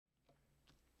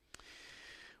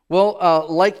Well,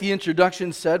 like the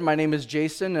introduction said, my name is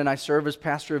Jason, and I serve as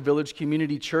pastor of Village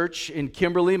Community Church in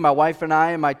Kimberly. My wife and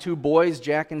I and my two boys,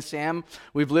 Jack and Sam,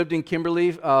 we've lived in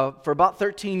Kimberly for about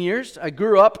 13 years. I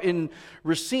grew up in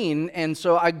Racine, and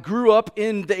so I grew up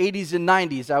in the 80s and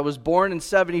 90s. I was born in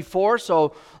 74,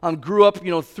 so grew up,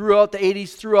 throughout the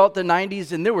 80s, throughout the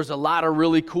 90s, and there was a lot of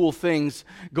really cool things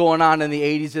going on in the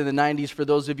 80s and the 90s for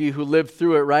those of you who lived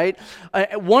through it, right?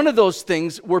 One of those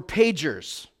things were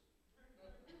pagers.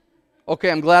 Okay,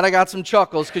 I'm glad I got some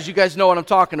chuckles because you guys know what I'm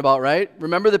talking about, right?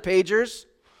 Remember the pagers?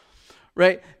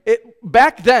 Right?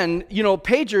 Back then,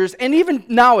 pagers, and even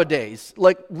nowadays,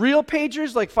 like real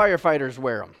pagers, like firefighters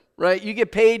wear them, right? You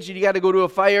get paged, you got to go to a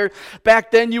fire.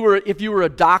 Back then, if you were a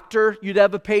doctor, you'd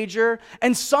have a pager,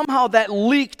 and somehow that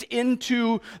leaked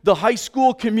into the high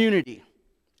school community,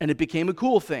 and it became a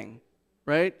cool thing,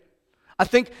 right? I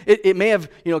think it may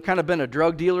have, kind of been a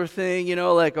drug dealer thing,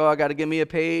 like, I got to give me a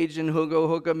page and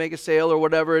hook up, make a sale or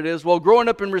whatever it is. Well, growing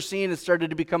up in Racine, it started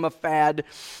to become a fad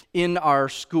in our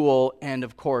school, and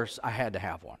of course, I had to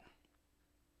have one.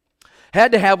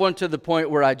 Had to have one to the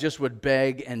point where I just would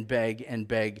beg and beg and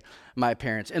beg my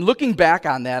parents. And looking back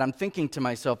on that, I'm thinking to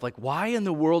myself, like, why in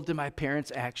the world did my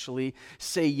parents actually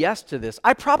say yes to this?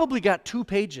 I probably got 2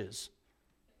 pages,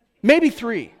 maybe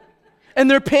 3. And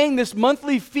they're paying this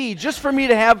monthly fee just for me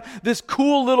to have this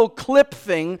cool little clip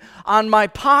thing on my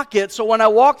pocket. So when I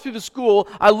walk through the school,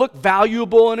 I look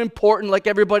valuable and important like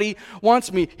everybody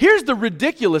wants me. Here's the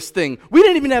ridiculous thing. We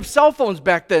didn't even have cell phones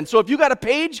back then. So if you got a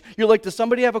page, you're like, does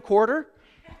somebody have a quarter?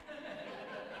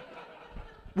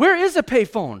 Where is a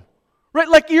payphone? Right?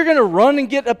 Like you're going to run and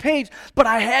get a page. But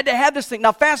I had to have this thing.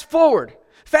 Now fast forward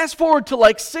to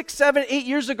like 6, 7, 8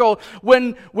 years ago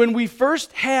when we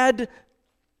first had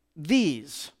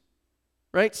these,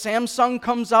 right? Samsung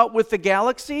comes out with the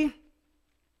Galaxy.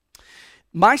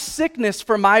 My sickness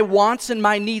for my wants and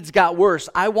my needs got worse.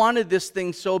 I wanted this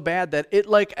thing so bad that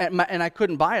and I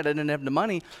couldn't buy it. I didn't have the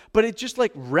money, but it just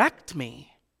wrecked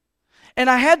me. And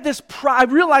I had I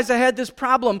realized I had this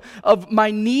problem of my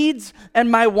needs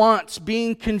and my wants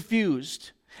being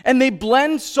confused. And they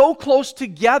blend so close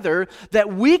together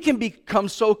that we can become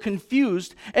so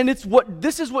confused. And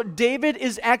this is what David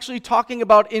is actually talking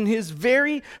about in his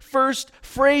very first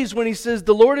phrase when he says,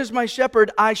 "The Lord is my shepherd,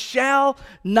 I shall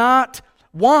not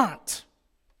want."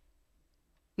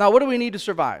 Now, what do we need to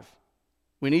survive?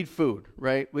 We need food,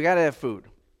 right? We got to have food.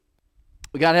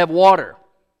 We got to have water.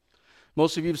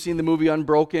 Most of you have seen the movie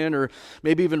Unbroken or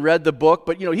maybe even read the book,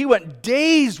 but he went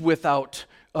days without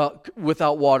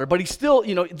water, but he still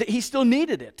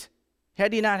needed it.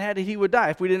 Had he not had it, he would die.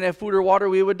 If we didn't have food or water,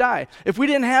 we would die. If we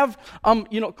didn't have,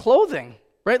 clothing,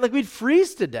 right? Like we'd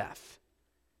freeze to death.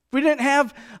 If we didn't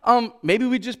have, maybe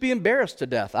we'd just be embarrassed to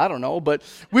death. I don't know, but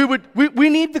we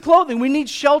need the clothing. We need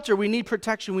shelter. We need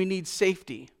protection. We need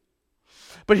safety.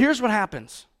 But here's what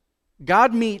happens.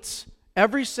 God meets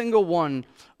every single one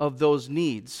of those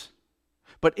needs.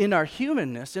 But in our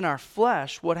humanness, in our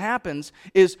flesh, what happens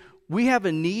is we have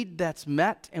a need that's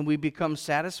met and we become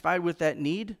satisfied with that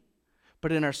need,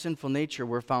 but in our sinful nature,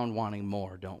 we're found wanting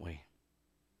more, don't we?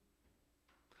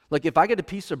 Like if I get a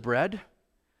piece of bread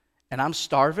and I'm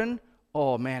starving,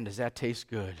 oh man, does that taste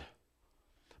good.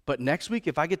 But next week,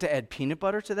 if I get to add peanut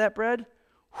butter to that bread,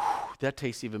 that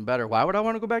tastes even better. Why would I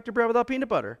want to go back to bread without peanut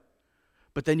butter?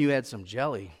 But then you add some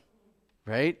jelly,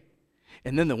 right?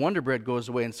 And then the Wonder Bread goes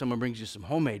away and someone brings you some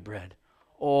homemade bread.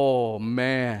 Oh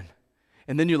man.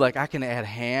 And then you're like, I can add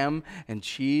ham and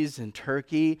cheese and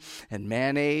turkey and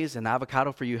mayonnaise and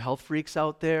avocado for you health freaks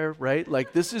out there, right?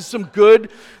 Like this is some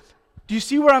good. Do you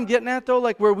see where I'm getting at though?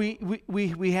 Like where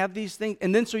we have these things.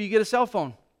 And then so you get a cell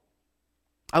phone.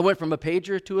 I went from a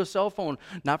pager to a cell phone,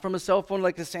 not from a cell phone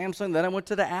like a Samsung. Then I went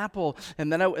to the Apple,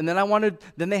 and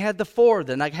then they had the 4.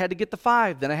 Then I had to get the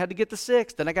 5. Then I had to get the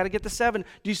 6. Then I got to get the 7.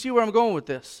 Do you see where I'm going with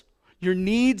this? Your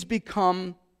needs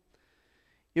become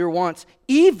your wants.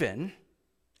 Even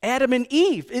Adam and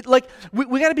Eve.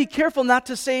 We got to be careful not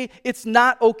to say it's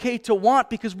not okay to want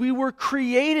because we were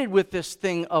created with this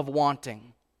thing of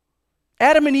wanting.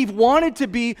 Adam and Eve wanted to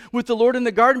be with the Lord in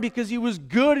the garden because he was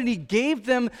good and he gave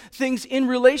them things in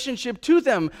relationship to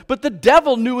them. But the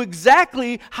devil knew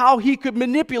exactly how he could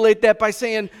manipulate that by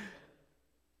saying,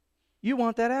 you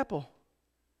want that apple.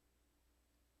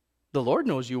 The Lord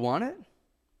knows you want it.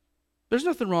 There's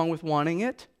nothing wrong with wanting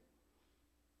it.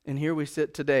 And here we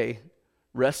sit today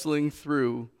wrestling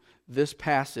through this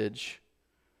passage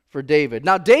for David.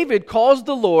 Now, David calls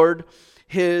the Lord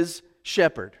his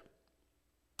shepherd.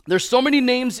 There's so many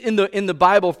names in the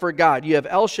Bible for God. You have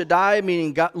El Shaddai,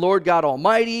 meaning God, Lord God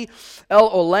Almighty. El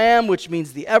Olam, which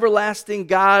means the everlasting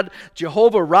God.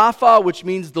 Jehovah Rapha, which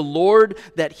means the Lord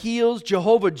that heals.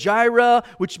 Jehovah Jireh,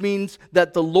 which means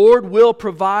that the Lord will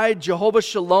provide. Jehovah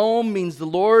Shalom means the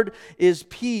Lord is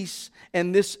peace.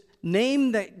 And this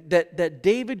name that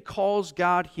David calls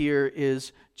God here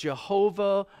is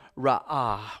Jehovah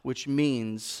Ra'ah, which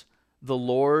means the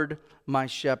Lord my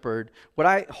shepherd. What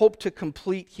I hope to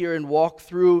complete here and walk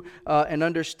through and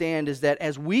understand is that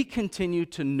as we continue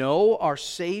to know our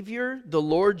Savior, the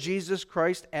Lord Jesus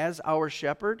Christ, as our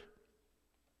shepherd,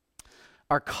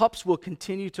 our cups will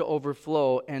continue to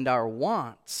overflow, and our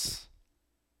wants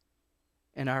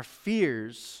and our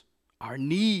fears, our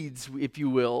needs, if you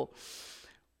will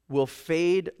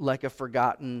fade like a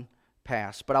forgotten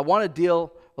past. But I want to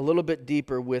deal a little bit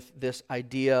deeper with this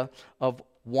idea of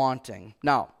wanting.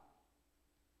 Now,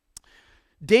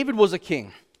 David was a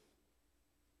king.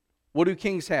 What do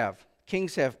kings have?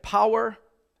 Kings have power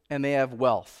and they have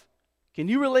wealth. Can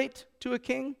you relate to a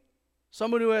king?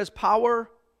 Someone who has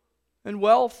power and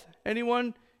wealth?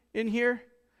 Anyone in here?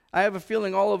 I have a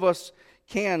feeling all of us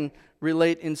can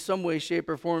relate in some way, shape,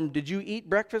 or form. Did you eat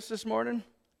breakfast this morning?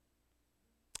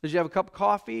 Did you have a cup of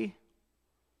coffee?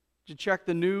 Did you check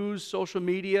the news, social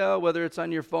media, whether it's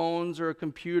on your phones or a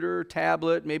computer,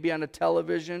 tablet, maybe on a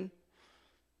television,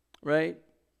 right?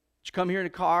 Did you come here in a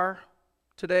car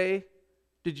today?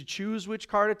 Did you choose which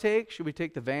car to take? Should we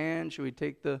take the van? Should we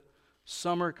take the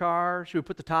summer car? Should we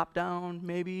put the top down?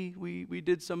 Maybe we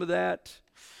did some of that.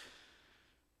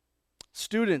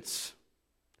 Students,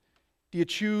 do you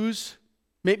choose?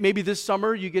 Maybe this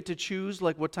summer you get to choose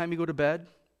like what time you go to bed,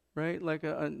 right? Like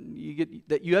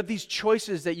you have these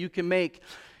choices that you can make.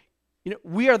 You know,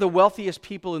 we are the wealthiest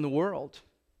people in the world.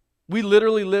 We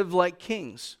literally live like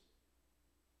kings.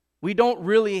 We don't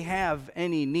really have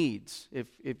any needs,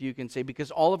 if you can say,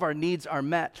 because all of our needs are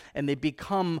met and they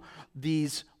become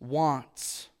these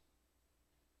wants.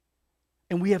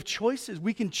 And we have choices.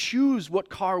 We can choose what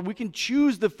car, we can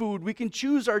choose the food, we can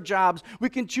choose our jobs, we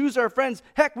can choose our friends.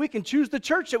 Heck, we can choose the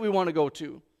church that we want to go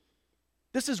to.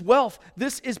 This is wealth.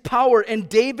 This is power. And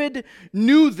David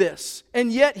knew this.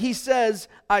 And yet he says,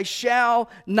 I shall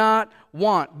not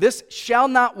want. This shall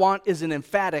not want is an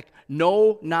emphatic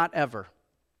no, not ever.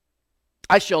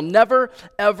 I shall never,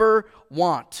 ever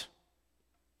want.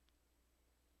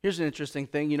 Here's an interesting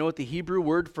thing. You know what the Hebrew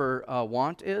word for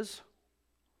want is?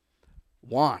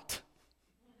 Want.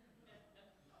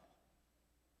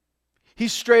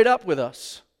 He's straight up with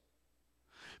us.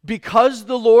 Because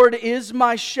the Lord is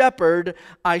my shepherd,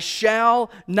 I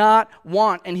shall not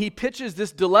want. And he pitches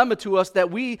this dilemma to us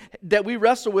that we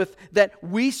wrestle with, that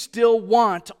we still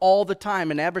want all the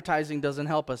time. And advertising doesn't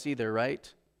help us either,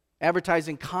 right?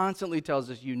 Advertising constantly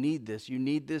tells us you need this, you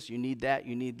need this, you need that,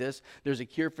 you need this. There's a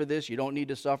cure for this. You don't need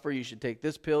to suffer. You should take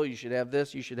this pill. You should have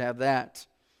this. You should have that.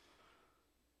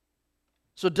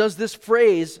 So does this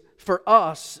phrase for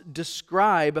us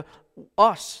describe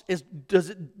us?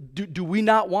 Do we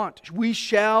not want? We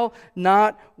shall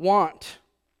not want.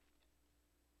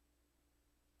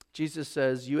 Jesus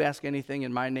says, you ask anything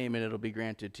in my name and it'll be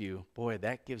granted to you. Boy,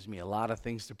 that gives me a lot of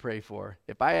things to pray for.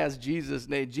 If I ask Jesus'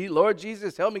 name, Lord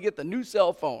Jesus, help me get the new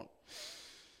cell phone.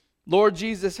 Lord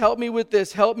Jesus, help me with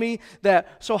this, help me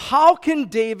that. So how can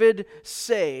David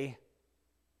say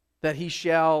that he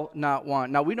shall not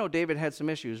want? Now we know David had some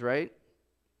issues, right?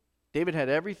 David had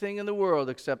everything in the world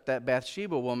except that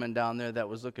Bathsheba woman down there that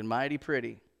was looking mighty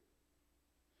pretty.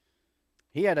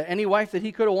 He had any wife that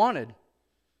he could have wanted.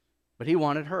 But he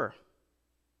wanted her.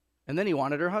 And then he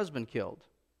wanted her husband killed.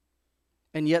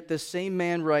 And yet this same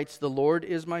man writes, the Lord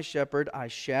is my shepherd, I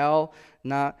shall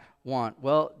not want.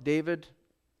 Well, David,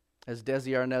 as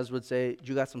Desi Arnaz would say,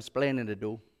 you got some splaining to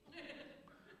do.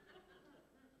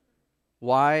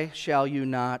 Why shall you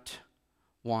not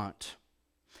want?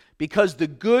 Because the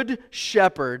good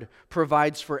shepherd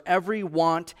provides for every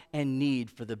want and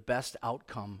need for the best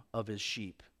outcome of his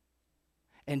sheep.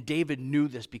 And David knew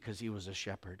this because he was a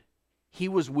shepherd. He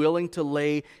was willing to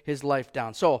lay his life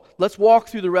down. So let's walk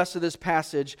through the rest of this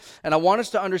passage. And I want us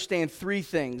to understand three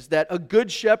things. That a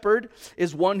good shepherd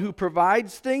is one who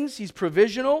provides things. He's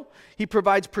provisional. He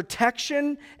provides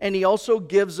protection. And he also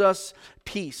gives us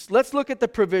peace. Let's look at the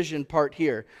provision part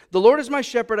here. The Lord is my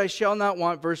shepherd, I shall not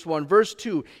want, verse 1. Verse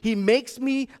 2, he makes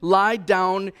me lie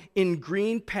down in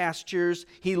green pastures.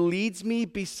 He leads me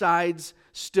besides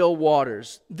still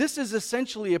waters. This is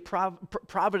essentially a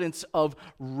providence of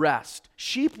rest.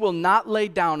 Sheep will not lay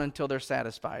down until they're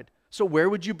satisfied. So where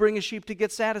would you bring a sheep to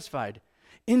get satisfied?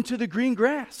 Into the green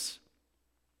grass.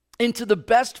 into the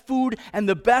best food and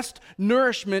the best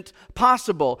nourishment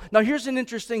possible. Now, here's an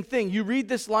interesting thing. You read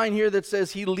this line here that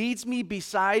says, he leads me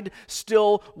beside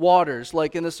still waters.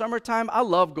 Like in the summertime, I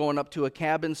love going up to a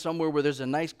cabin somewhere where there's a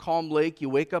nice calm lake. You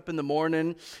wake up in the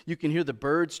morning, you can hear the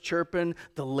birds chirping,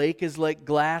 the lake is like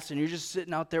glass, and you're just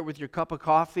sitting out there with your cup of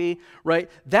coffee, right?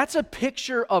 That's a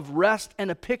picture of rest and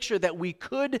a picture that we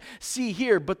could see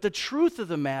here. But the truth of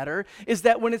the matter is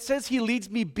that when it says he leads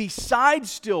me beside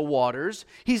still waters,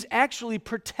 he's actually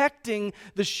protecting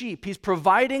the sheep. He's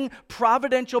providing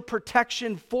providential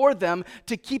protection for them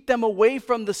to keep them away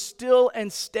from the still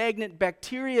and stagnant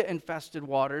bacteria-infested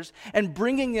waters and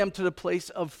bringing them to the place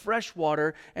of fresh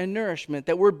water and nourishment.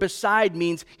 That word beside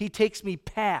means he takes me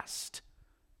past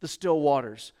the still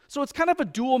waters. So it's kind of a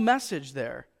dual message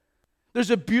there. There's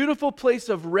a beautiful place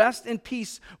of rest and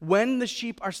peace when the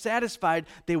sheep are satisfied.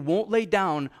 They won't lay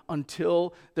down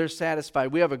until they're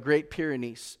satisfied. We have a Great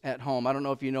Pyrenees at home. I don't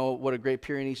know if you know what a Great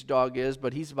Pyrenees dog is,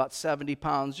 but he's about 70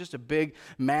 pounds, just a big,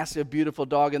 massive, beautiful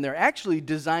dog, and they're actually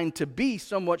designed to be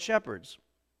somewhat shepherds.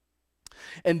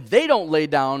 And they don't lay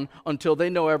down until they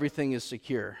know everything is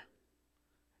secure.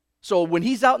 So when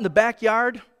he's out in the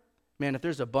backyard, man, if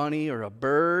there's a bunny or a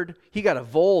bird, he got a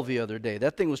vole the other day.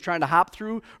 That thing was trying to hop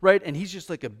through, right? And he's just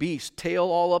like a beast, tail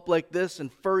all up like this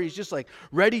and fur. He's just like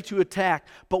ready to attack.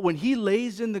 But when he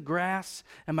lays in the grass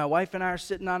and my wife and I are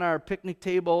sitting on our picnic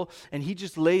table and he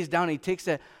just lays down and he takes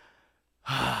that,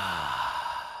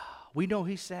 we know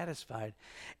he's satisfied.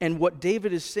 And what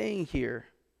David is saying here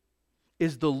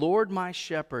is the Lord my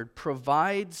shepherd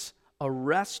provides a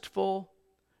restful,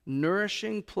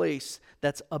 nourishing place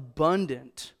that's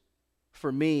abundant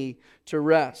for me to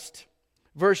rest.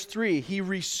 Verse 3, he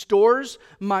restores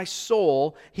my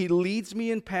soul. He leads me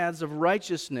in paths of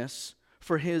righteousness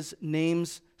for his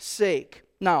name's sake.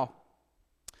 Now,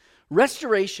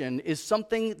 restoration is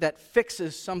something that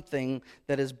fixes something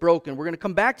that is broken. We're going to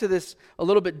come back to this a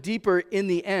little bit deeper in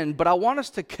the end, but I want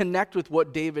us to connect with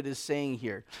what David is saying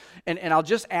here. And I'll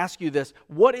just ask you this.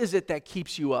 What is it that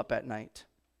keeps you up at night?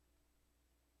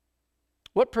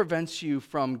 What prevents you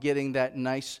from getting that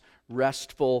nice,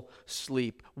 restful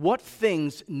sleep? What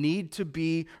things need to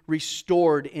be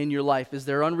restored in your life? Is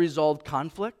there unresolved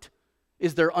conflict?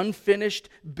 Is there unfinished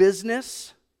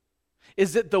business?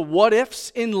 Is it the what-ifs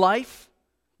in life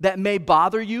that may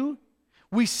bother you?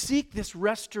 We seek this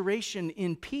restoration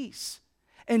in peace.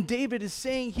 And David is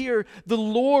saying here, the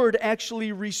Lord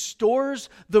actually restores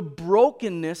the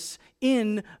brokenness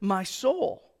in my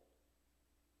soul.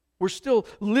 We're still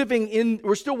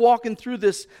walking through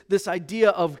this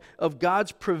idea of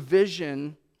God's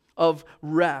provision of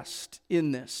rest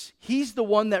in this. He's the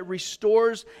one that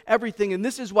restores everything. And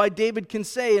this is why David can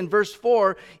say in verse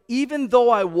 4, even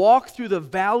though I walk through the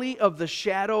valley of the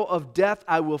shadow of death,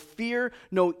 I will fear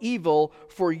no evil,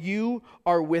 for you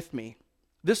are with me.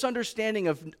 This understanding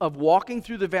of walking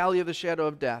through the valley of the shadow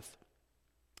of death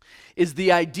is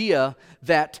the idea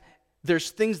that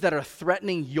there's things that are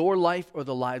threatening your life or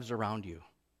the lives around you.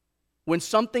 When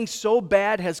something so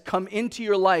bad has come into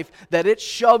your life that it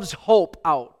shoves hope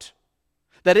out,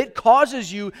 that it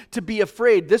causes you to be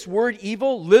afraid. This word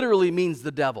evil literally means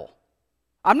the devil.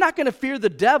 I'm not going to fear the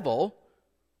devil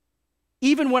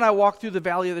even when I walk through the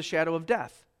valley of the shadow of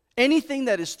death. Anything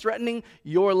that is threatening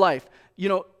your life. You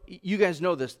know, you guys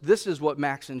know this. This is what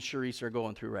Max and Charisse are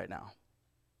going through right now.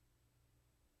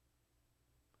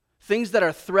 Things that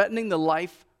are threatening the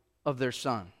life of their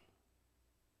son.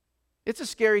 It's a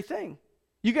scary thing.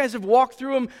 You guys have walked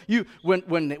through them.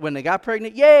 When they got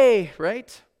pregnant, yay,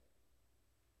 right?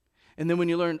 And then when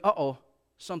you learn,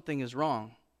 something is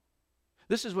wrong.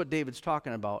 This is what David's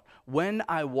talking about. When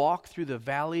I walk through the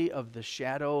valley of the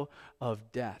shadow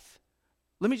of death.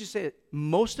 Let me just say it.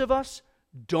 Most of us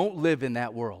don't live in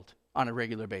that world on a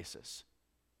regular basis.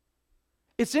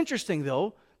 It's interesting,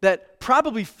 though, that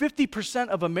probably 50%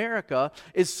 of America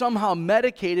is somehow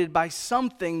medicated by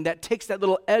something that takes that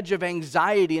little edge of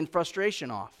anxiety and frustration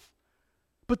off.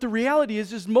 But the reality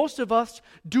is most of us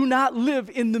do not live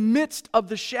in the midst of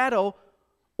the shadow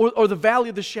or the valley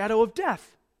of the shadow of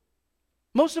death.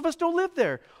 Most of us don't live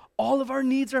there. All of our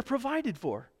needs are provided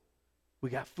for.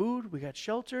 We got food, we got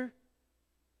shelter.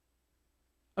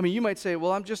 I mean, you might say,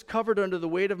 well, I'm just covered under the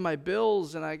weight of my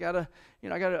bills, and I gotta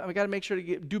make sure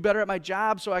to do better at my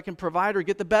job so I can provide or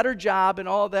get the better job and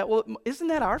all of that. Well, isn't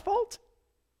that our fault?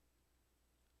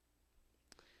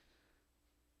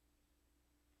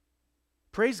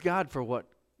 Praise God for what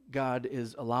God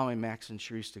is allowing Max and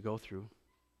Charisse to go through.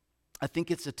 I think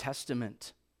it's a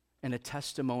testament and a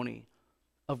testimony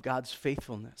of God's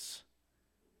faithfulness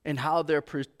and how they're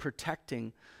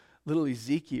protecting little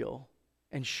Ezekiel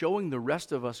and showing the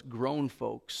rest of us grown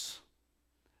folks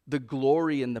the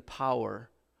glory and the power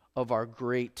of our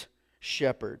great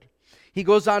shepherd. He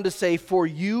goes on to say, "For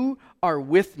you are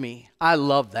with me." I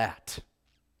love that.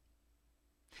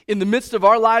 In the midst of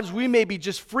our lives, we may be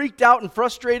just freaked out and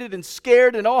frustrated and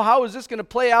scared and, oh, how is this going to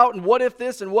play out? And what if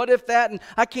this and what if that? And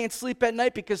I can't sleep at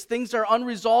night because things are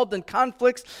unresolved and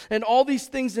conflicts and all these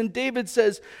things. And David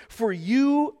says, "For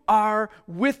you are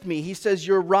with me." He says,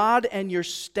 "Your rod and your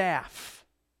staff,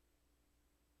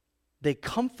 they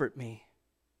comfort me."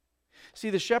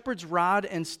 See, the shepherd's rod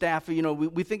and staff,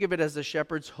 we think of it as the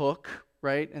shepherd's hook,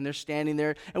 right? And they're standing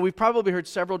there. And we've probably heard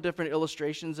several different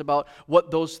illustrations about what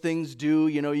those things do.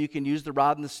 You can use the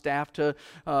rod and the staff to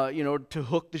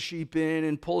hook the sheep in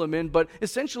and pull them in. But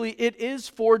essentially, it is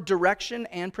for direction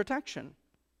and protection.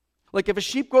 Like if a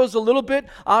sheep goes a little bit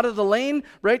out of the lane,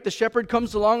 right? The shepherd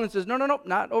comes along and says, no,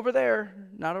 not over there.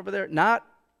 Not over there. Not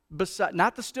the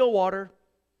still water,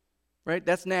 right?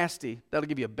 That's nasty. That'll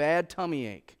give you a bad tummy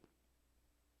ache.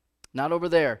 Not over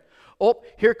there. Oh,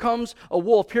 here comes a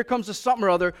wolf. Here comes a something or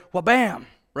other. Well, bam,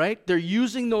 right? They're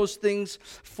using those things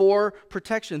for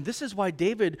protection. This is why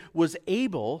David was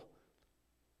able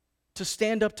to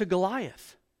stand up to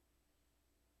Goliath.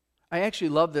 I actually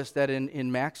love this, that in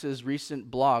Max's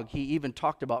recent blog, he even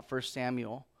talked about 1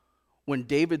 Samuel when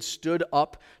David stood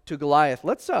up to Goliath.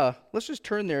 Let's just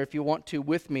turn there if you want to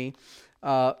with me.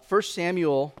 1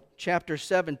 Samuel chapter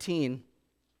 17.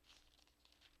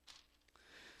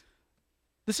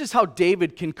 This is how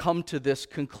David can come to this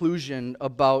conclusion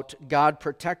about God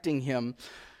protecting him.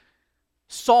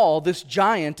 Saul, this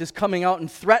giant, is coming out and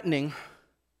threatening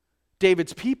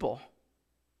David's people.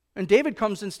 And David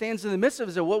comes and stands in the midst of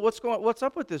it and says, what's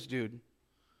up with this dude? And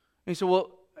he said,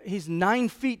 well, he's 9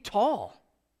 feet tall.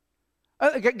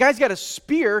 The guy's got a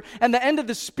spear, and the end of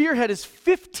the spearhead is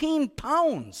 15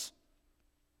 pounds.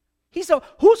 He said,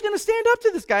 who's going to stand up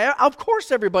to this guy? Of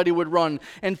course everybody would run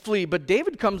and flee. But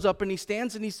David comes up and he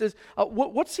stands and he says,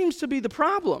 what seems to be the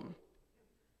problem?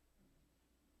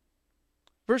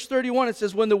 Verse 31, it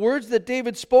says, when the words that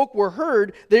David spoke were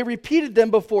heard, they repeated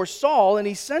them before Saul, and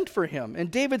he sent for him.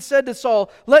 And David said to Saul,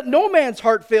 let no man's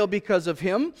heart fail because of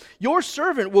him. Your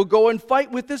servant will go and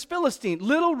fight with this Philistine.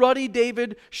 Little ruddy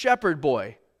David, shepherd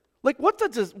boy. Like, what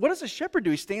does a shepherd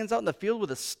do? He stands out in the field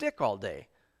with a stick all day.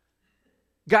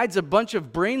 Guides a bunch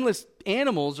of brainless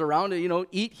animals around to,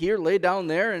 eat here, lay down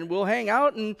there, and we'll hang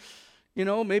out, and,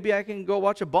 maybe I can go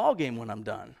watch a ball game when I'm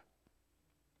done.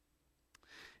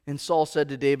 And Saul said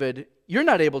to David, you're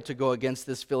not able to go against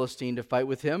this Philistine to fight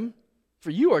with him, for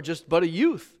you are just but a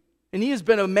youth, and he has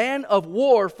been a man of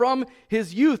war from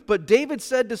his youth. But David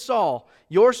said to Saul,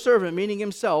 your servant, meaning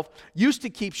himself, used to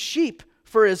keep sheep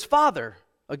for his father.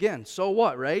 Again, so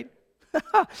what, right?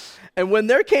 And when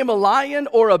there came a lion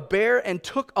or a bear and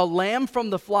took a lamb from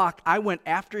the flock, I went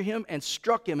after him and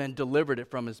struck him and delivered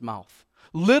it from his mouth.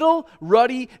 Little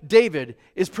ruddy David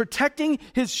is protecting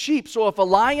his sheep. So if a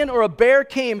lion or a bear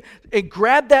came and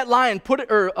grabbed that lion, put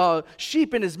a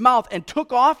sheep in his mouth and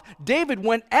took off, David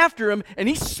went after him and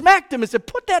he smacked him and said,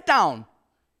 put that down.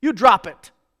 You drop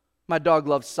it. My dog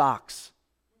loves socks,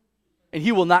 and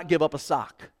he will not give up a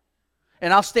sock.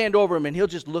 And I'll stand over him, and he'll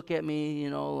just look at me,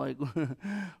 like, what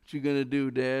you going to do,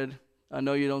 Dad? I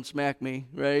know you don't smack me,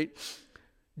 right?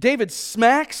 David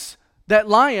smacks that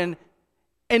lion,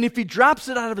 and if he drops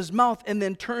it out of his mouth and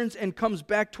then turns and comes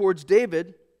back towards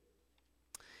David,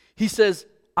 he says,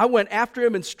 I went after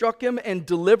him and struck him and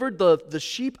delivered the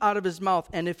sheep out of his mouth.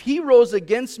 And if he rose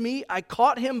against me, I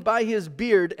caught him by his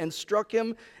beard and struck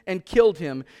him and killed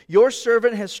him. Your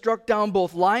servant has struck down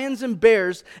both lions and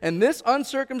bears, and this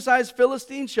uncircumcised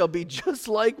Philistine shall be just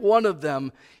like one of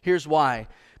them. Here's why.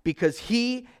 Because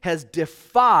he has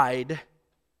defied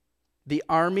the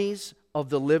armies of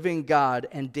the living God.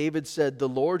 And David said, the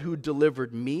Lord who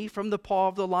delivered me from the paw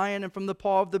of the lion and from the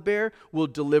paw of the bear will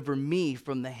deliver me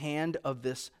from the hand of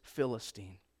this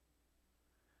Philistine.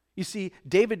 You see,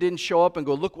 David didn't show up and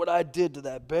go, look what I did to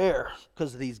that bear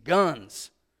because of these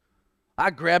guns. I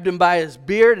grabbed him by his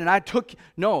beard and I took...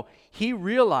 No, he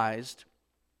realized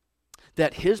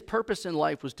that his purpose in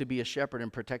life was to be a shepherd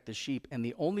and protect the sheep, and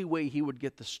the only way he would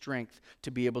get the strength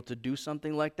to be able to do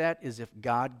something like that is if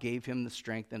God gave him the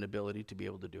strength and ability to be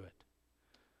able to do it.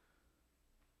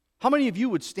 How many of you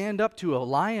would stand up to a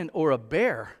lion or a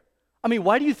bear? I mean,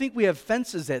 why do you think we have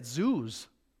fences at zoos?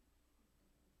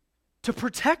 To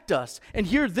protect us. And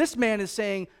here this man is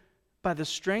saying, by the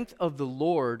strength of the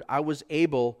Lord, I was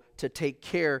able to take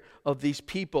care of these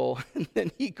people. And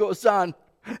then he goes on,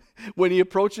 when he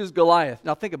approaches Goliath.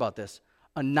 Now think about this.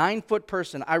 A 9-foot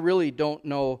person. I really don't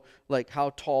know like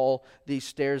how tall these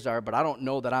stairs are, but I don't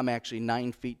know that I'm actually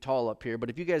 9 feet tall up here. But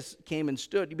if you guys came and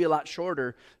stood, you'd be a lot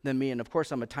shorter than me. And of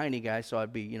course, I'm a tiny guy, so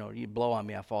I'd be, you'd blow on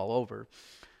me, I fall over.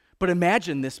 But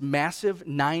imagine this massive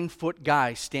 9-foot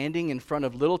guy standing in front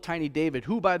of little tiny David,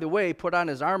 who, by the way, put on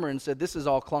his armor and said, "This is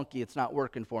all clunky. It's not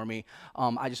working for me.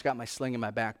 I just got my sling in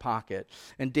my back pocket."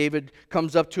 And David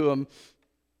comes up to him,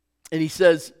 and he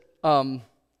says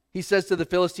to the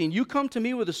Philistine, "You come to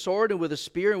me with a sword and with a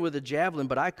spear and with a javelin,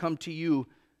 but I come to you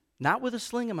not with a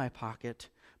sling in my pocket,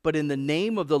 but in the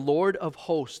name of the Lord of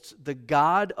hosts, the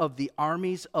God of the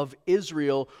armies of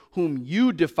Israel, whom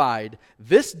you defied.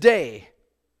 This day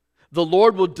the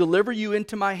Lord will deliver you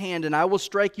into my hand, and I will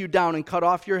strike you down and cut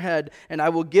off your head, and I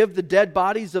will give the dead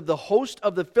bodies of the host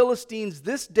of the Philistines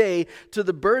this day to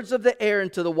the birds of the air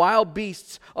and to the wild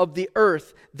beasts of the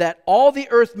earth, that all the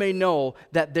earth may know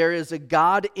that there is a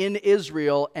God in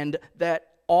Israel, and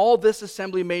that all this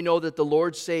assembly may know that the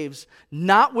Lord saves,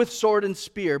 not with sword and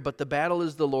spear, but the battle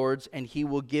is the Lord's, and he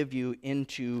will give you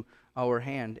into our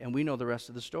hand." And we know the rest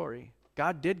of the story.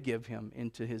 God did give him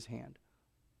into his hand.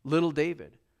 Little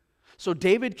David. So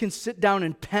David can sit down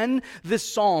and pen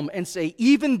this psalm and say,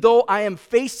 even though I am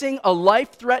facing a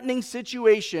life-threatening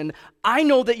situation, I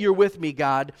know that you're with me,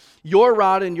 God. Your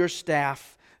rod and your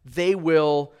staff, they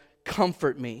will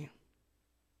comfort me.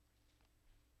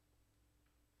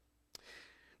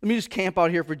 Let me just camp out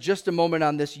here for just a moment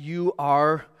on this. You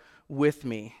are with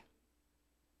me.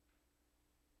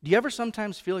 Do you ever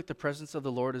sometimes feel like the presence of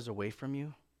the Lord is away from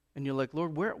you? And you're like,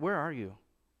 "Lord, where are you?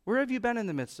 Where have you been in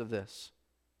the midst of this?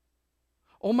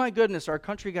 Oh my goodness, our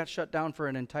country got shut down for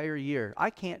an entire year. I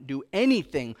can't do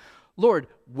anything. Lord,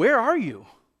 where are you?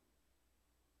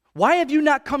 Why have you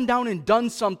not come down and done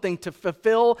something to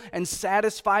fulfill and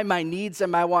satisfy my needs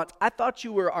and my wants? I thought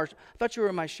you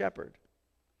were my shepherd."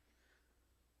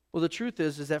 Well, the truth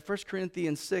is that 1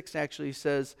 Corinthians 6 actually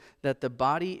says that the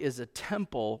body is a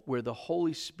temple where the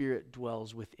Holy Spirit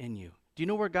dwells within you. Do you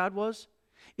know where God was?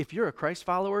 If you're a Christ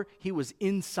follower, he was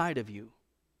inside of you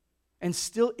and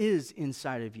still is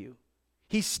inside of you.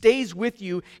 He stays with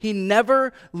you. He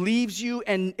never leaves you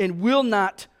and will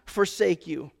not forsake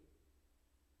you.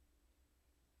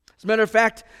 As a matter of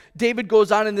fact, David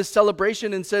goes on in this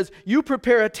celebration and says, "You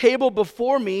prepare a table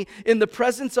before me in the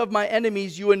presence of my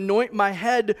enemies. You anoint my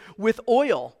head with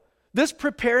oil." This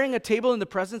preparing a table in the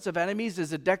presence of enemies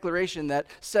is a declaration that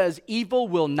says evil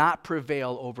will not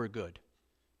prevail over good.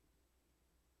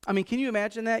 I mean, can you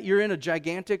imagine that? You're in a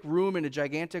gigantic room, in a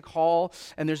gigantic hall,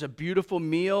 and there's a beautiful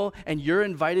meal, and you're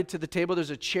invited to the table.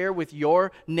 There's a chair with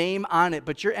your name on it,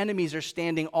 but your enemies are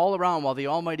standing all around while the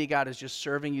Almighty God is just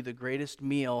serving you the greatest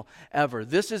meal ever.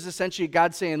 This is essentially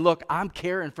God saying, "Look, I'm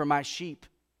caring for my sheep.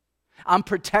 I'm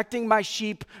protecting my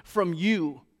sheep from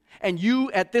you. And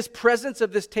you, at this presence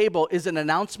of this table, is an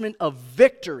announcement of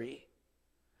victory.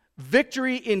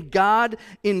 Victory in God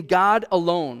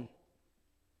alone.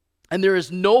 And there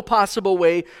is no possible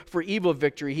way for evil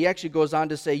victory." He actually goes on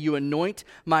to say, "You anoint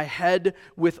my head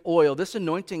with oil." This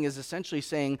anointing is essentially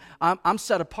saying, I'm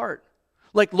set apart.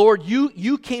 Like, Lord,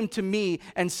 you came to me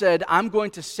and said, "I'm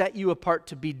going to set you apart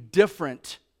to be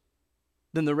different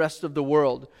than the rest of the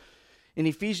world." In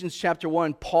Ephesians chapter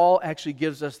 1, Paul actually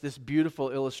gives us this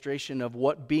beautiful illustration of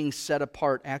what being set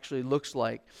apart actually looks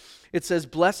like. It says,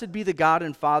 "Blessed be the God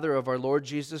and Father of our Lord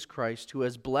Jesus Christ, who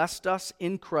has blessed us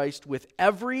in Christ with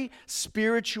every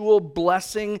spiritual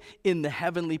blessing in the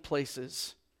heavenly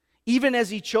places, even as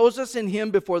he chose us in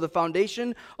him before the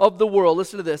foundation of the world."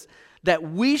 Listen to this. "That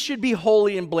we should be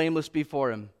holy and blameless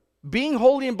before him." Being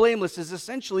holy and blameless is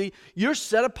essentially you're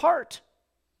set apart.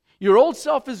 Your old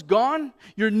self is gone.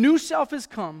 Your new self has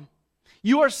come.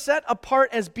 You are set apart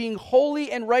as being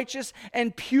holy and righteous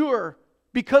and pure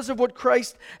because of what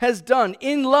Christ has done.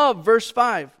 In love, verse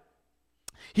 5,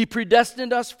 he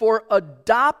predestined us for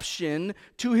adoption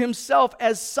to himself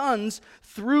as sons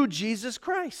through Jesus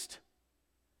Christ.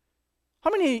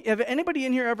 Have anybody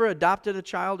in here ever adopted a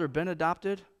child or been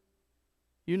adopted?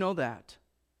 You know that.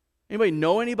 Anybody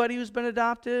know anybody who's been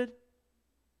adopted?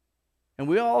 And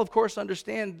we all, of course,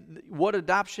 understand what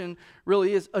adoption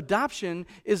really is. Adoption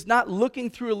is not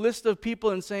looking through a list of people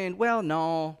and saying, "Well,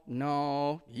 no,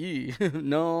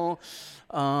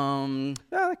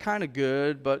 kind of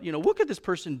good, but, what could this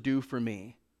person do for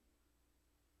me?"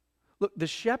 Look, the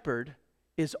shepherd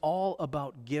is all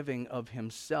about giving of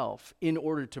himself in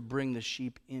order to bring the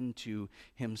sheep into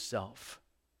himself.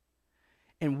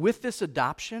 And with this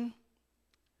adoption,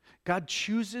 God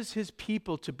chooses his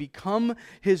people to become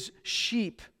his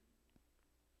sheep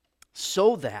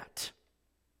so that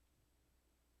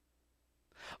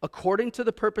according to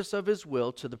the purpose of his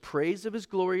will, to the praise of his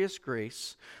glorious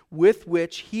grace, with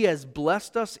which he has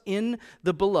blessed us in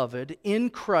the beloved. In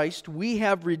Christ we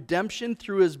have redemption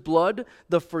through his blood,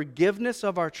 the forgiveness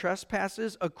of our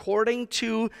trespasses, according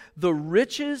to the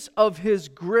riches of his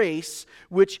grace,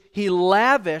 which he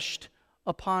lavished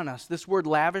upon us. This word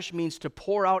lavish means to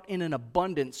pour out in an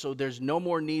abundance, so there's no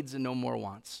more needs and no more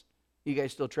wants. You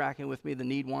guys still tracking with me, the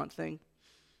need-want thing?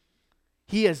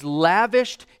 He has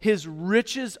lavished his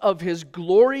riches of his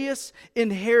glorious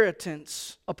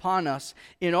inheritance upon us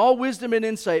in all wisdom and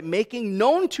insight, making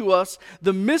known to us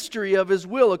the mystery of his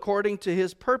will according to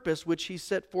his purpose, which he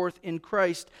set forth in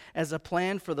Christ as a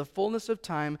plan for the fullness of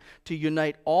time to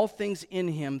unite all things in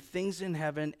him, things in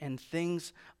heaven and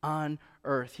things on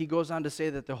earth. He goes on to say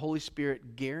that the Holy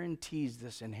Spirit guarantees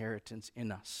this inheritance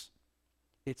in us.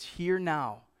 It's here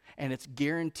now, and it's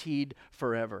guaranteed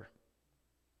forever.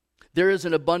 There is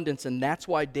an abundance, and that's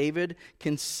why David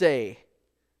can say,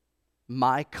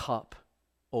 my cup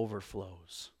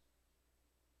overflows.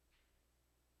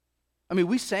 I mean,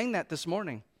 we sang that this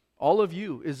morning. All of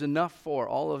you is enough for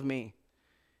all of me.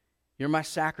 You're my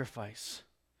sacrifice.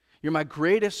 You're my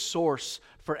greatest source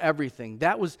for everything.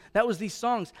 That was these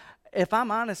songs. If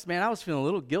I'm honest, man, I was feeling a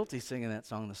little guilty singing that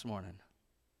song this morning.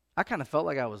 I kind of felt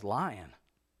like I was lying.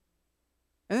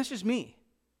 And that's just me.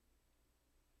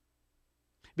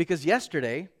 Because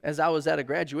yesterday, as I was at a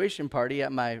graduation party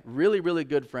at my really, really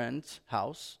good friend's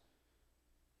house,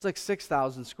 it's like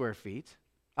 6,000 square feet,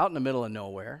 out in the middle of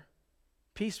nowhere,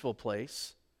 peaceful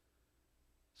place.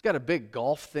 It's got a big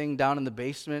golf thing down in the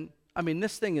basement. I mean,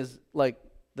 this thing is like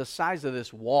the size of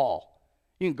this wall.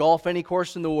 You can golf any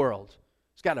course in the world.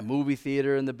 It's got a movie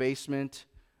theater in the basement.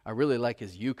 I really like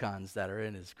his Yukons that are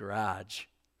in his garage.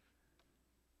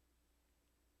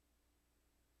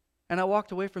 And I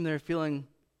walked away from there feeling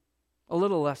a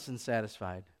little less than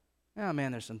satisfied. Oh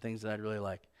man, there's some things that I'd really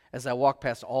like. As I walk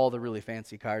past all the really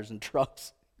fancy cars and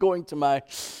trucks going to my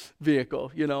vehicle,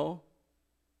 you know.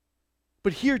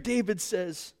 But here David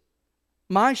says,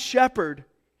 my shepherd,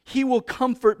 he will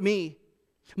comfort me.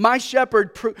 My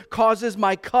shepherd causes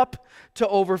my cup to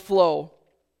overflow.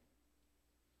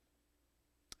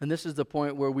 And this is the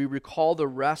point where we recall the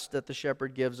rest that the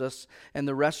shepherd gives us and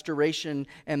the restoration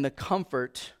and the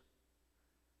comfort,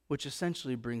 which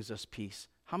essentially brings us peace.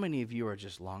 How many of you are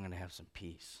just longing to have some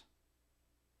peace?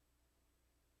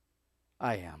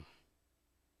 I am.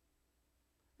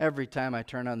 Every time I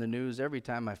turn on the news, every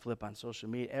time I flip on social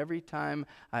media, every time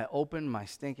I open my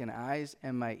stinking eyes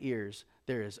and my ears,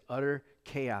 there is utter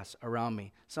chaos around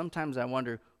me. Sometimes I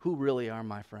wonder, who really are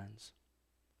my friends?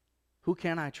 Who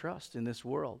can I trust in this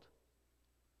world?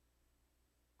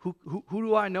 Who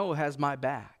do I know has my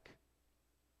back?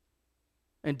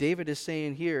 And David is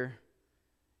saying here,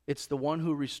 it's the one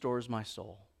who restores my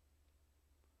soul.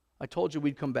 I told you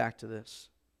we'd come back to this.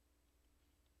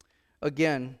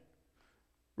 Again,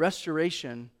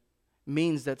 restoration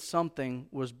means that something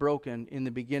was broken in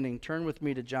the beginning. Turn with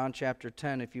me to John chapter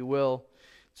 10, if you will.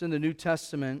 It's in the New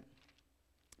Testament.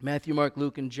 Matthew, Mark,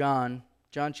 Luke, and John.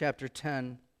 John chapter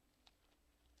 10.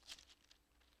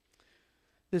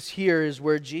 This here is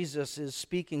where Jesus is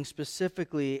speaking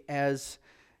specifically as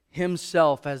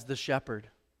himself as the shepherd.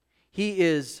 He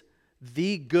is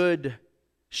the good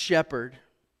shepherd.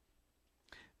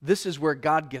 This is where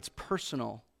God gets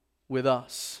personal with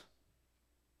us.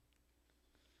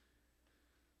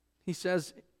 He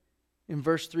says in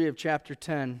verse 3 of chapter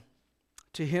 10,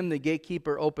 to him the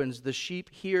gatekeeper opens, the sheep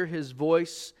hear his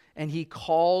voice, and he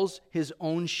calls his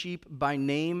own sheep by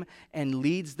name and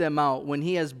leads them out. When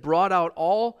he has brought out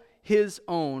all his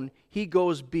own, he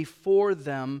goes before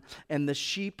them, and the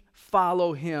sheep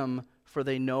follow him, for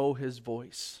they know his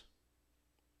voice.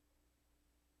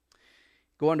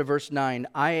 Go on to verse 9.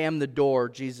 I am the door,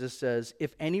 Jesus says.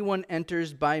 If anyone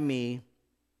enters by me,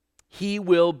 he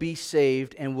will be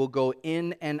saved and will go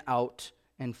in and out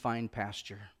and find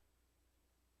pasture.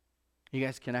 You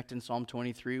guys connecting Psalm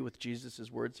 23 with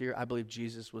Jesus' words here? I believe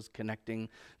Jesus was connecting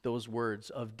those words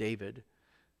of David.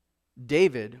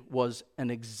 David was an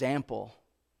example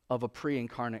of a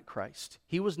pre-incarnate Christ.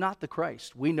 He was not the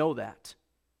Christ. We know that.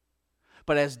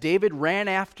 But as David ran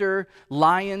after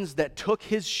lions that took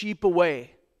his sheep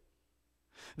away,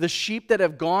 the sheep that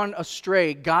have gone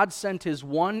astray, God sent his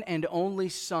one and only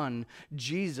Son,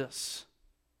 Jesus,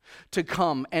 to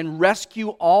come and rescue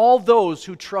all those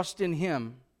who trust in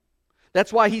him.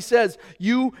 That's why he says,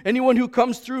 anyone who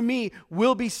comes through me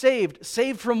will be saved.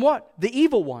 Saved from what? The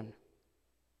evil one.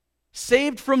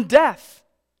 Saved from death.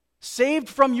 Saved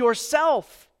from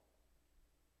yourself.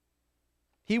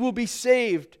 He will be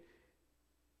saved.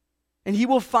 And he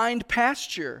will find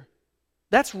pasture.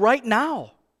 That's right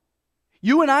now.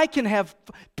 You and I can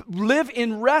live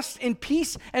in rest, in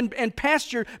peace, and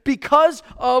pasture because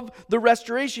of the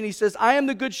restoration. He says, I am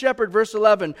the good shepherd, verse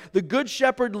 11. The good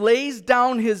shepherd lays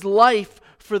down his life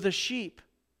for the sheep.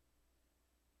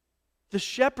 The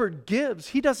shepherd gives.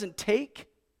 He doesn't take.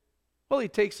 Well, he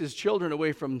takes his children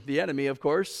away from the enemy, of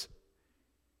course.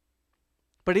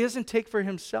 But he doesn't take for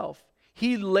himself.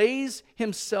 He lays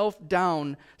himself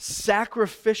down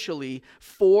sacrificially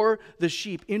for the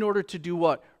sheep in order to do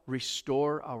what?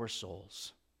 Restore our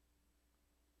souls.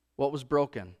 What was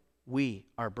broken? We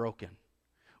are broken.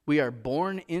 We are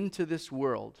born into this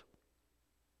world.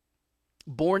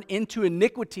 Born into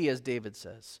iniquity, as David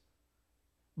says.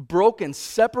 Broken,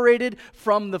 separated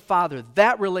from the Father.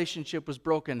 That relationship was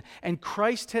broken. And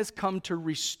Christ has come to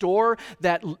restore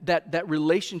that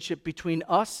relationship between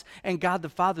us and God the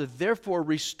Father. Therefore,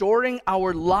 restoring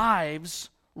our lives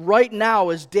right now,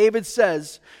 as David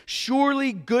says,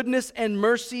 surely goodness and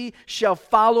mercy shall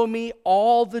follow me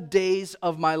all the days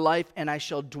of my life, and I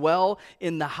shall dwell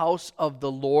in the house of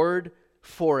the Lord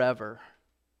forever.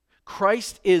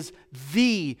 Christ is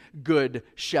the good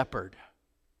shepherd.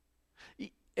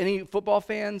 Any football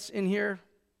fans in here?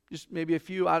 Just maybe a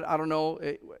few. I don't know.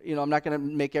 I'm not going to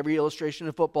make every illustration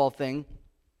a football thing.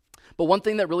 But one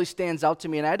thing that really stands out to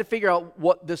me, and I had to figure out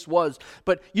what this was,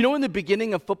 but in the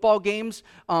beginning of football games,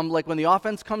 like when the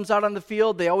offense comes out on the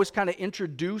field, they always kind of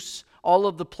introduce all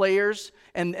of the players,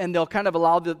 and they'll kind of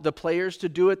allow the players to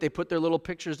do it. They put their little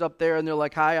pictures up there, and they're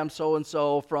like, hi, I'm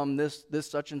so-and-so from this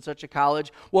such and such a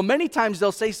college. Well, many times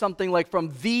they'll say something like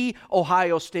from the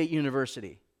Ohio State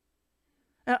University.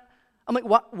 I'm like,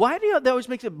 why do that always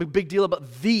make a big deal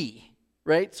about the,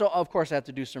 right? So, of course, I have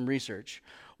to do some research.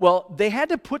 Well, they had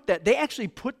to they actually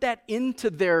put that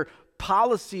into their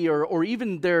policy or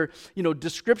even their,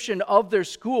 description of their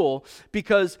school,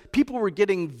 because people were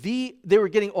getting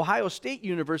Ohio State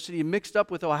University mixed up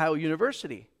with Ohio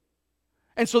University.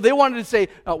 And so they wanted to say,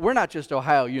 we're not just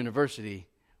Ohio University,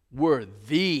 we're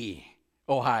the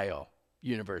Ohio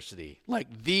University,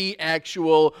 like the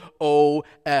actual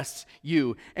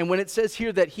OSU. And when it says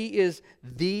here that he is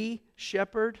the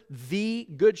shepherd, the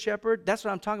good shepherd, that's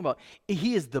what I'm talking about.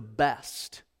 He is the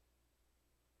best.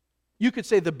 You could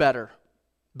say the better.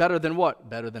 Better than what?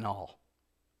 Better than all.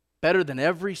 Better than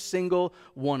every single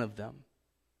one of them.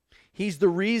 He's the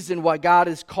reason why God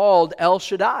is called El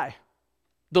Shaddai.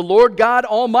 The Lord God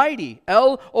Almighty,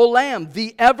 El Olam,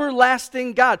 the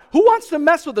everlasting God. Who wants to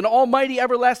mess with an almighty,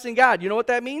 everlasting God? You know what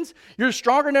that means? You're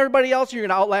stronger than everybody else, you're going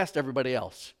to outlast everybody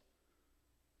else.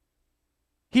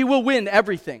 He will win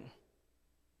everything.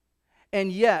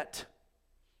 And yet,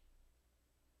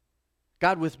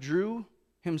 God withdrew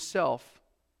himself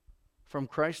from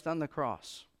Christ on the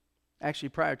cross. Actually,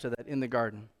 prior to that, in the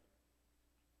garden.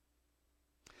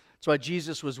 That's why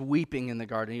Jesus was weeping in the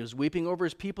garden. He was weeping over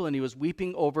his people, and he was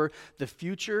weeping over the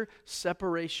future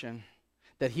separation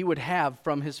that he would have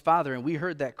from his Father. And we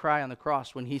heard that cry on the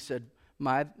cross when he said,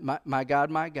 my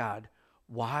God,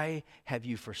 why have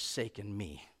you forsaken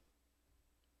me?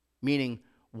 Meaning,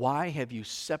 why have you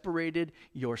separated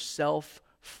yourself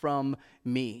from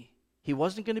me? He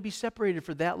wasn't going to be separated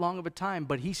for that long of a time,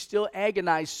 but he still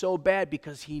agonized so bad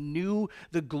because he knew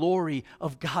the glory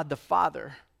of God the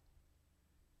Father.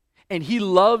 And he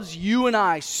loves you and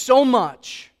I so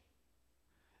much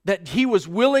that he was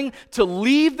willing to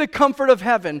leave the comfort of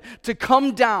heaven to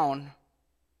come down,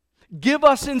 give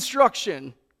us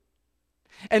instruction,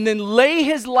 and then lay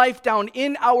his life down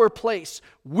in our place.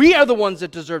 We are the ones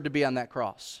that deserve to be on that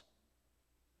cross.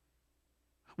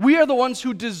 We are the ones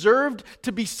who deserved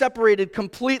to be separated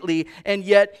completely, and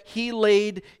yet he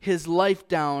laid his life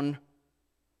down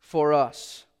for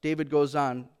us. David goes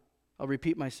on. I'll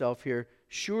repeat myself here.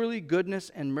 Surely goodness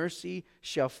and mercy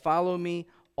shall follow me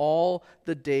all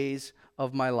the days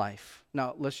of my life.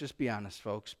 Now, let's just be honest,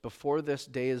 folks. Before this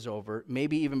day is over,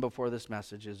 maybe even before this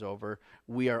message is over,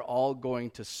 we are all going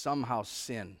to somehow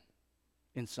sin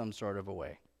in some sort of a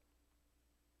way.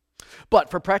 But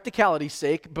for practicality's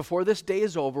sake, before this day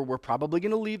is over, we're probably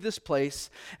going to leave this place,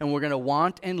 and we're going to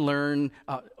want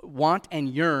and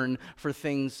yearn for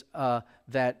things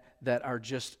that are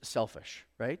just selfish,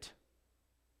 right?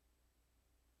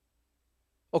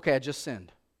 Okay, I just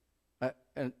sinned.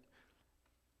 And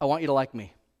I want you to like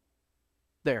me.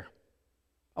 There.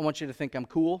 I want you to think I'm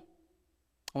cool.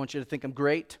 I want you to think I'm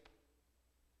great.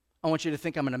 I want you to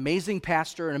think I'm an amazing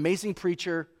pastor, an amazing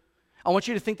preacher. I want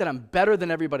you to think that I'm better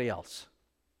than everybody else.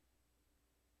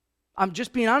 I'm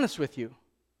just being honest with you.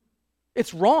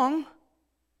 It's wrong,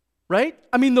 right?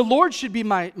 I mean, the Lord should be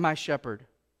my shepherd.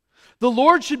 The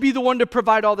Lord should be the one to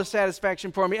provide all the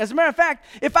satisfaction for me. As a matter of fact,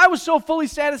 if I was so fully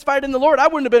satisfied in the Lord, I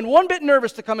wouldn't have been one bit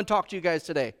nervous to come and talk to you guys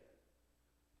today.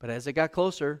 But as it got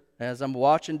closer, as I'm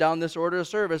watching down this order of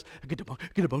service,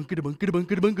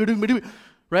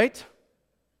 right?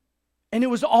 And it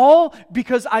was all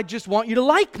because I just want you to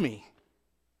like me.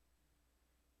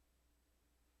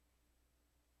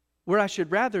 Where I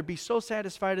should rather be so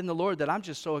satisfied in the Lord that I'm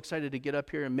just so excited to get up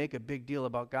here and make a big deal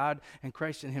about God and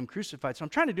Christ and Him crucified. So I'm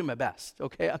trying to do my best,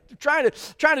 okay? I'm trying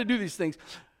to do these things.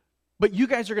 But you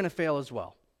guys are going to fail as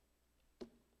well.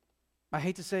 I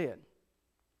hate to say it.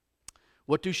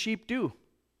 What do sheep do?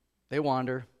 They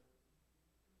wander.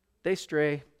 They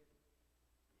stray.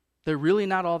 They're really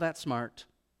not all that smart.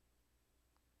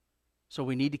 So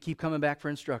we need to keep coming back for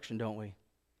instruction, don't we?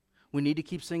 We need to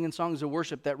keep singing songs of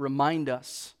worship that remind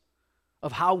us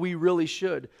of how we really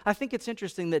should. I think it's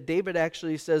interesting that David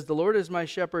actually says, the Lord is my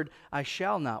shepherd, I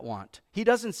shall not want. He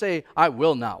doesn't say, I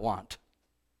will not want.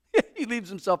 He leaves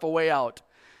himself a way out.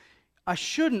 I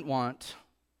shouldn't want,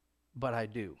 but I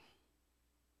do.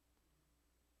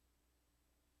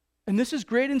 And this is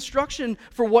great instruction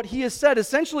for what he has said.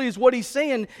 Essentially, is what he's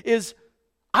saying is,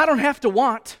 I don't have to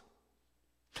want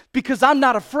because I'm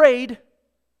not afraid,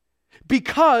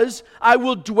 because I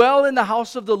will dwell in the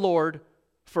house of the Lord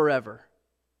forever.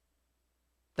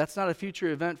 That's not a future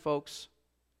event, folks.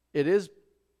 It is,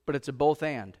 but it's a both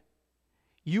and.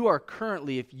 You are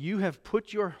currently, if you have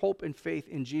put your hope and faith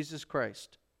in Jesus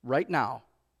Christ right now,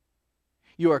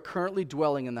 you are currently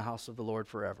dwelling in the house of the Lord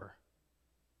forever.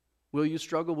 Will you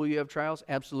struggle? Will you have trials?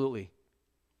 Absolutely.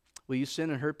 Will you sin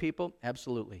and hurt people?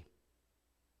 Absolutely.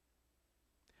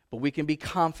 But we can be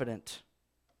confident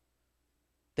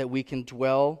that we can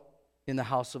dwell in the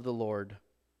house of the Lord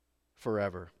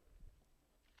forever.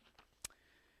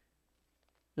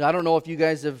 Now, I don't know if you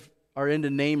guys are into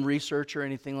name research or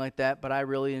anything like that, but I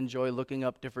really enjoy looking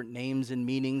up different names and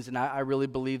meanings, and I really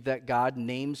believe that God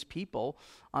names people.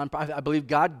 I believe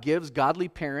God gives godly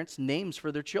parents names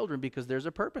for their children because there's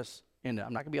a purpose in it.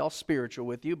 I'm not going to be all spiritual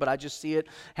with you, but I just see it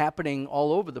happening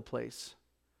all over the place.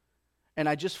 And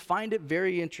I just find it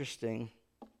very interesting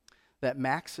that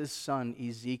Max's son,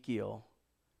 Ezekiel,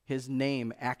 his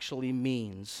name actually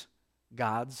means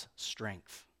God's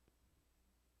strength.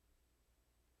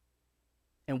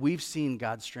 And we've seen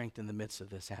God's strength in the midst of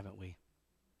this, haven't we?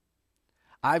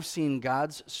 I've seen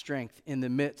God's strength in the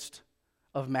midst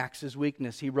of Max's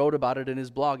weakness. He wrote about it in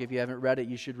his blog. If you haven't read it,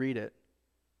 you should read it.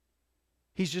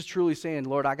 He's just truly saying,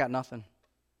 Lord, I got nothing.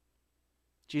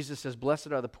 Jesus says,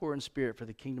 blessed are the poor in spirit, for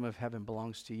the kingdom of heaven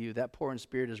belongs to you. That poor in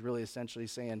spirit is really essentially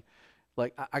saying,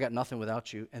 like, I got nothing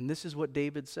without you. And this is what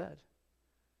David said.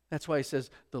 That's why he says,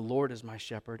 the Lord is my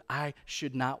shepherd. I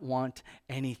should not want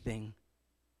anything.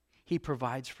 He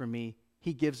provides for me.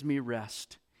 He gives me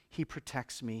rest. He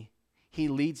protects me. He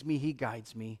leads me. He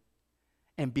guides me.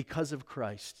 And because of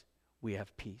Christ, we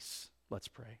have peace. Let's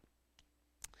pray.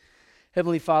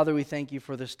 Heavenly Father, we thank you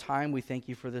for this time. We thank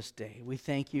you for this day. We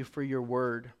thank you for your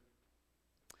word.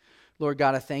 Lord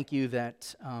God, I thank you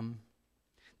that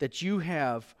you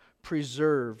have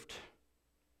preserved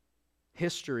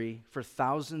history for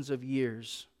thousands of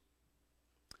years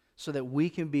so that we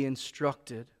can be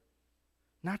instructed,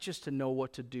 not just to know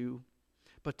what to do,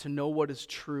 but to know what is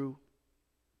true.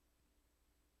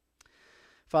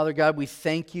 Father God, we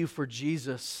thank you for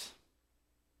Jesus,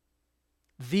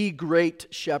 the great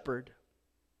shepherd,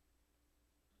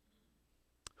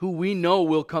 who we know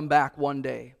will come back one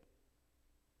day.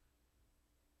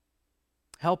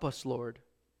 Help us, Lord.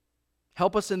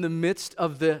 Help us in the midst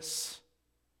of this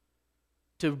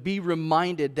to be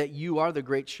reminded that you are the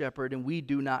great shepherd and we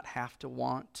do not have to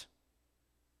want.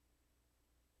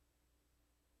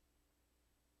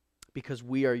 Because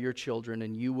we are your children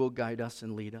and you will guide us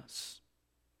and lead us.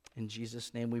 In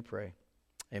Jesus' name we pray.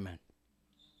 Amen.